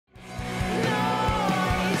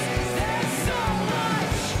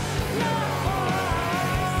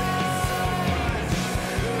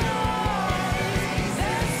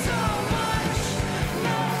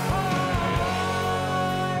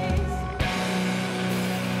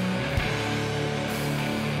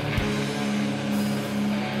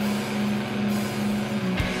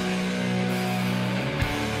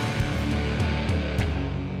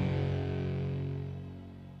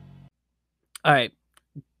All right.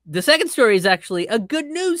 The second story is actually a good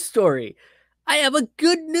news story. I have a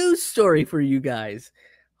good news story for you guys.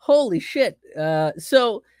 Holy shit.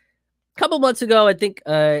 So a couple months ago, I think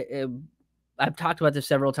I've talked about this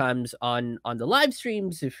several times on the live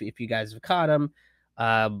streams. If you guys have caught them,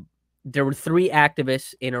 um, there were 3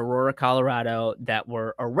 activists in Aurora, Colorado, that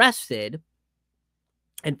were arrested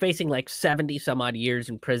and facing like 70 some odd years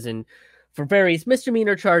in prison for various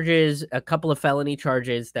misdemeanor charges, a couple of felony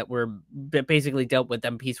charges that were basically dealt with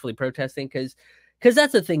them peacefully protesting, because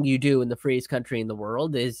that's the thing you do in the freest country in the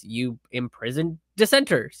world is you imprison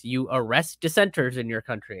dissenters, you arrest dissenters in your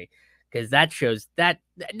country, because that shows that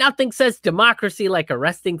nothing says democracy like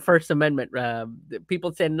arresting First Amendment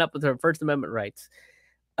people standing up with their First Amendment rights.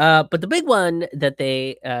 But the big one that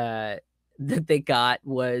they got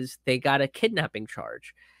was they got a kidnapping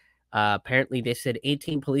charge. Apparently, they said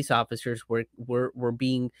 18 police officers were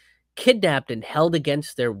being kidnapped and held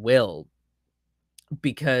against their will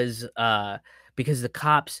because because the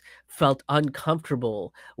cops felt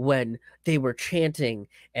uncomfortable when they were chanting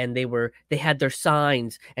and they had their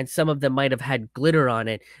signs, and some of them might have had glitter on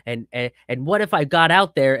it, and what if I got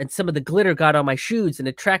out there and some of the glitter got on my shoes and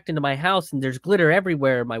it tracked into my house and there's glitter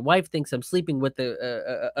everywhere, my wife thinks I'm sleeping with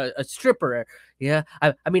a stripper. Yeah,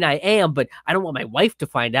 I mean I am, but I don't want my wife to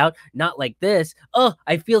find out, not like this. Oh,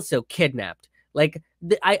 I feel so kidnapped. Like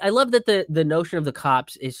I love that the notion of the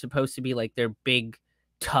cops is supposed to be like they're big,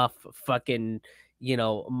 tough, fucking,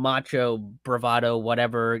 macho, bravado,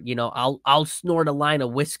 whatever. I'll snort a line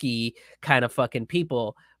of whiskey kind of fucking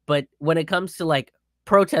people. But when it comes to like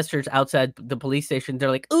protesters outside the police station,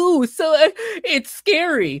 they're like, "Ooh, so it's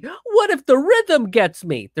scary. What if the rhythm gets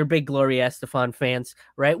me?" They're big Gloria Estefan fans,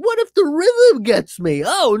 right? What if the rhythm gets me?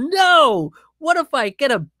 Oh no! What if I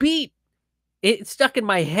get a beat? It's stuck in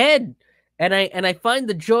my head, and I find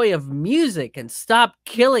the joy of music and stop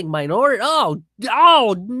killing minority.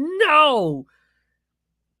 Oh no!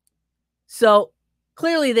 So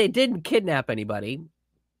clearly they didn't kidnap anybody.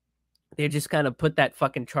 They just kind of put that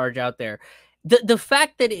fucking charge out there. The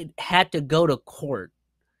fact that it had to go to court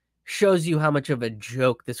shows you how much of a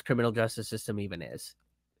joke this criminal justice system even is.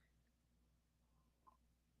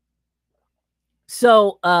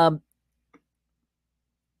 So I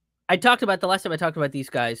talked about the last time I talked about these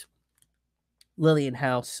guys, Lillian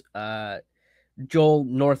House, Joel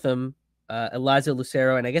Northam, Eliza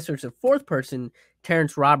Lucero, and I guess there's a fourth person,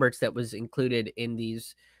 Terrence Roberts, that was included in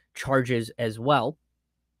these charges as well.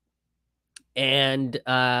 And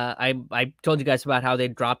I told you guys about how they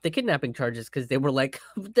dropped the kidnapping charges because they were like,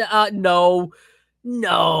 no,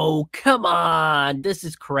 come on, this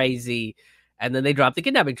is crazy. And then they dropped the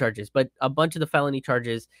kidnapping charges, but a bunch of the felony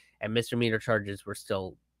charges and misdemeanor charges were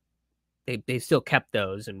still, they still kept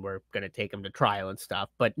those, and we're going to take them to trial and stuff.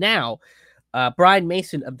 But now, Brian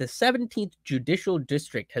Mason of the 17th Judicial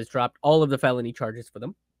District has dropped all of the felony charges for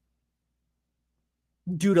them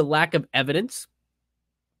due to lack of evidence,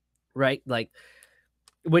 right? Like,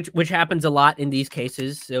 which happens a lot in these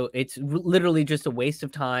cases. So it's literally just a waste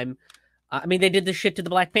of time. I mean, they did this shit to the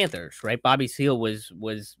Black Panthers, right? Bobby Seale was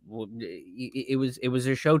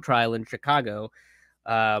a show trial in Chicago,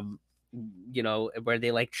 where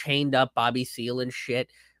they like chained up Bobby Seale and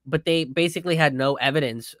shit, but they basically had no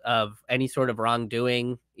evidence of any sort of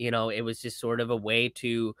wrongdoing. It was just sort of a way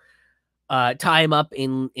to tie him up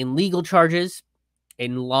in legal charges,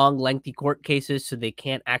 in long, lengthy court cases, so they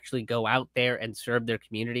can't actually go out there and serve their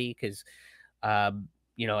community because, at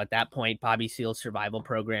that point, Bobby Seale's survival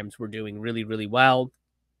programs were doing really, really well.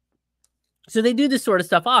 So they do this sort of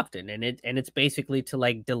stuff often, and it's basically to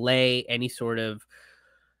like delay any sort of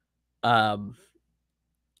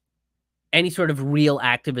real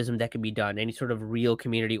activism that can be done, any sort of real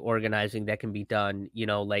community organizing that can be done.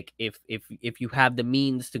 Like if you have the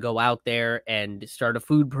means to go out there and start a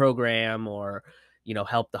food program or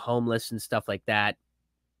help the homeless and stuff like that,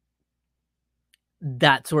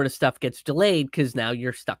 that sort of stuff gets delayed because now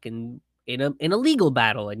you're stuck in a legal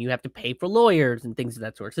battle and you have to pay for lawyers and things of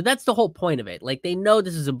that sort. So that's the whole point of it. Like, they know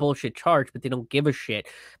this is a bullshit charge, but they don't give a shit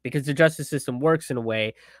because the justice system works in a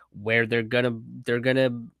way where they're gonna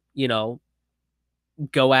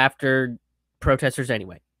go after protesters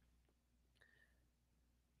anyway.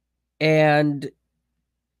 And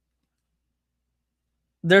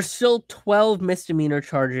there's still 12 misdemeanor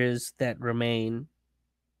charges that remain.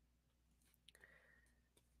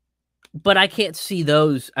 But I can't see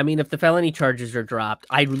those. I mean, if the felony charges are dropped,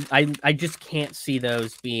 I just can't see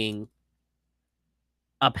those being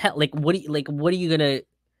upheld. Like, what are you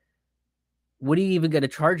even gonna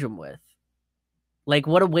charge them with? Like,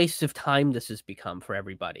 what a waste of time this has become for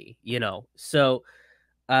everybody, So,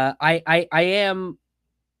 I am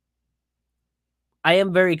I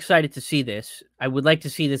am very excited to see this. I would like to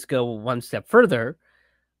see this go one step further.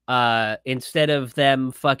 Instead of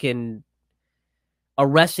them fucking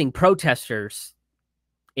arresting protesters,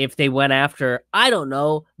 if they went after, I don't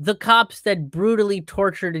know, the cops that brutally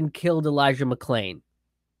tortured and killed Elijah McClain.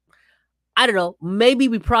 I don't know, maybe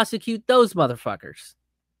we prosecute those motherfuckers.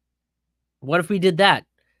 What if we did that?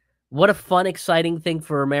 What a fun, exciting thing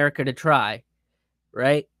for America to try,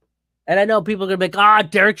 right? And I know people are going to be like,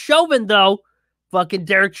 Derek Chauvin, though. Fucking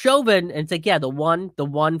Derek Chauvin. And it's like, yeah, the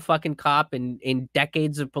one fucking cop in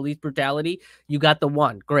decades of police brutality. You got the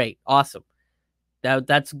one. Great. Awesome.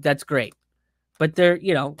 That's great. But where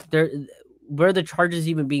are the charges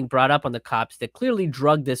even being brought up on the cops that clearly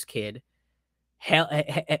drugged this kid,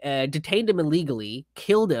 detained him illegally,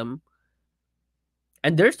 killed him,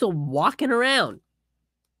 and they're still walking around.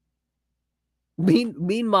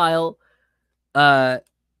 Meanwhile, 3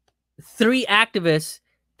 activists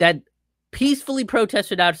that peacefully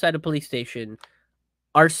protested outside a police station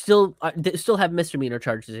are still have misdemeanor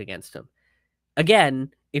charges against them. Again,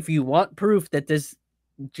 if you want proof that this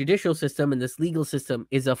judicial system and this legal system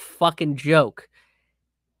is a fucking joke,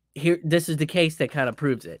 this is the case that kind of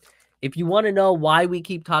proves it. If you want to know why we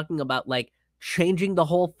keep talking about like changing the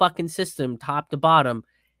whole fucking system top to bottom,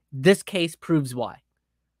 this case proves why.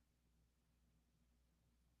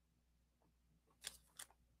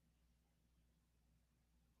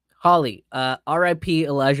 Holly, R.I.P.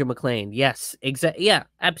 Elijah McClain. Yes, exactly. Yeah,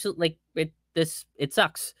 absolutely. Like it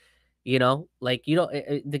sucks. You know, like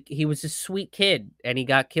he was a sweet kid and he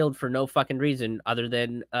got killed for no fucking reason other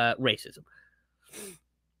than racism.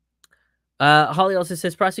 Holly also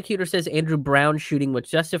says prosecutor says Andrew Brown's shooting was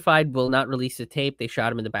justified. Will not release the tape. They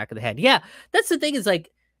shot him in the back of the head. Yeah, that's the thing. Is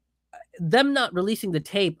like them not releasing the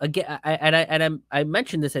tape again. I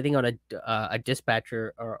mentioned this I think on a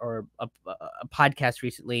dispatcher or a podcast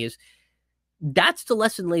recently. Is that's the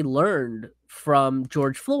lesson they learned from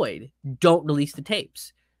George Floyd. Don't release the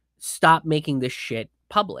tapes. Stop making this shit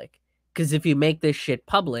public. Because if you make this shit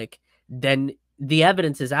public, then the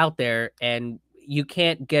evidence is out there and you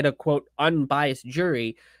can't get a quote unbiased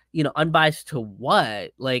jury. Unbiased to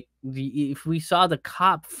what? Like if we saw the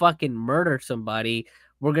cop fucking murder somebody,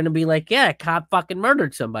 we're going to be like, yeah, cop fucking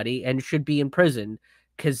murdered somebody and should be in prison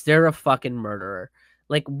because they're a fucking murderer.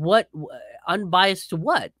 Like what? Unbiased to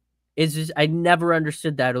what? Is just, I never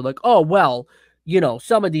understood that. Or like, oh, well,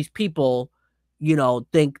 some of these people,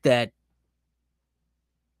 think that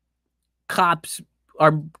cops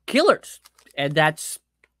are killers. And that's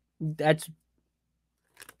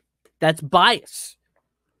bias.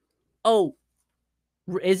 Oh,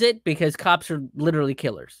 is it? Because cops are literally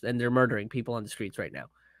killers and they're murdering people on the streets right now.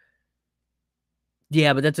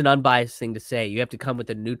 Yeah, but that's an unbiased thing to say. You have to come with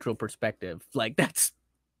a neutral perspective. Like that's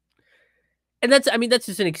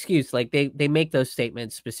just an excuse. Like they make those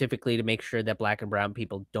statements specifically to make sure that black and brown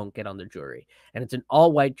people don't get on the jury. And it's an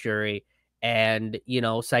all-white jury. And,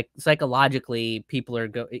 psychologically people are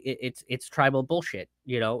it's tribal bullshit.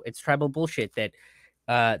 It's tribal bullshit that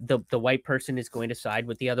the white person is going to side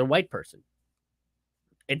with the other white person.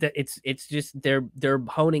 It's just they're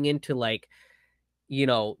honing into like,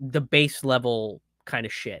 the base level kind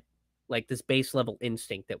of shit, like this base level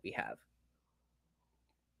instinct that we have.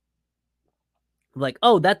 Like,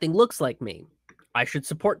 oh, that thing looks like me. I should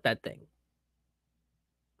support that thing.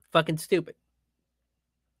 Fucking stupid.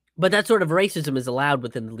 But that sort of racism is allowed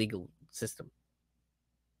within the legal system.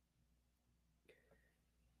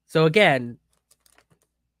 So again,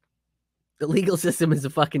 the legal system is a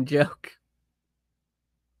fucking joke.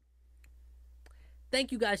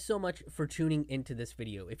 Thank you guys so much for tuning into this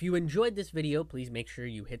video. If you enjoyed this video, please make sure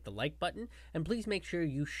you hit the like button and please make sure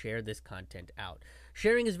you share this content out.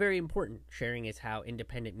 Sharing is very important. Sharing is how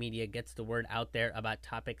independent media gets the word out there about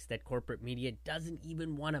topics that corporate media doesn't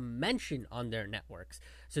even want to mention on their networks.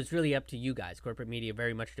 So it's really up to you guys. Corporate media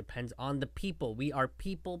very much depends on the people. We are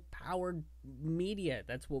people-powered media.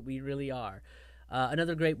 That's what we really are.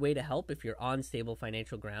 Another great way to help if you're on stable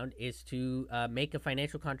financial ground is to make a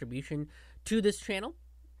financial contribution to this channel.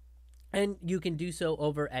 And you can do so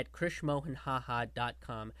over at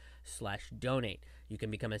krishmohanhaha.com/donate. You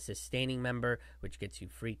can become a sustaining member, which gets you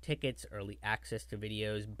free tickets, early access to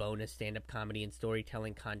videos, bonus stand-up comedy and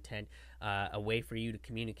storytelling content, a way for you to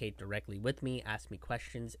communicate directly with me, ask me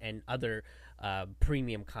questions, and other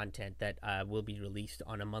premium content that will be released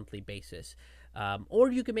on a monthly basis.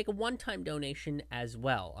 Or you can make a one-time donation as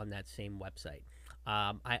well on that same website.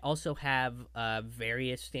 I also have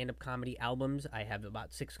various stand-up comedy albums. I have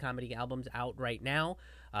about 6 comedy albums out right now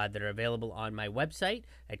that are available on my website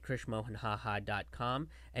at krishmohanhaha.com.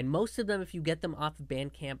 And most of them, if you get them off of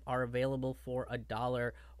Bandcamp, are available for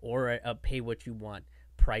 $1 or pay what you want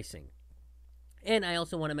pricing. And I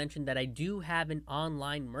also want to mention that I do have an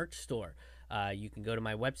online merch store. You can go to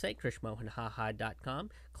my website, krishmohanhaha.com,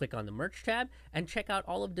 click on the merch tab, and check out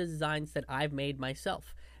all of the designs that I've made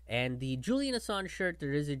myself. And the Julian Assange shirt,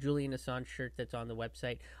 there is a Julian Assange shirt that's on the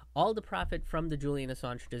website. All the profit from the Julian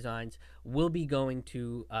Assange designs will be going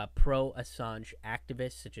to pro-Assange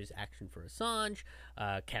activists such as Action for Assange,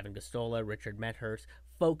 Kevin Gostola, Richard Medhurst,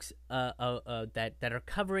 folks that are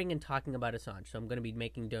covering and talking about Assange. So I'm going to be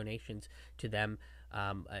making donations to them.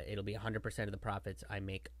 It'll be 100% of the profits I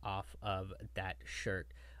make off of that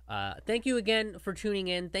shirt. Thank you again for tuning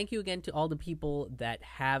in. Thank you again to all the people that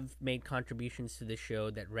have made contributions to this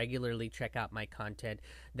show, that regularly check out my content,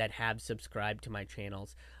 that have subscribed to my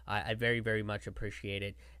channels. I very, very much appreciate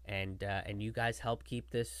it, and you guys help keep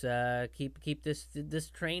this keep this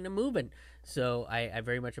train a moving. So I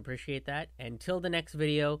very much appreciate that. Until the next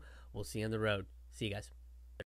video, we'll see you on the road. See you guys.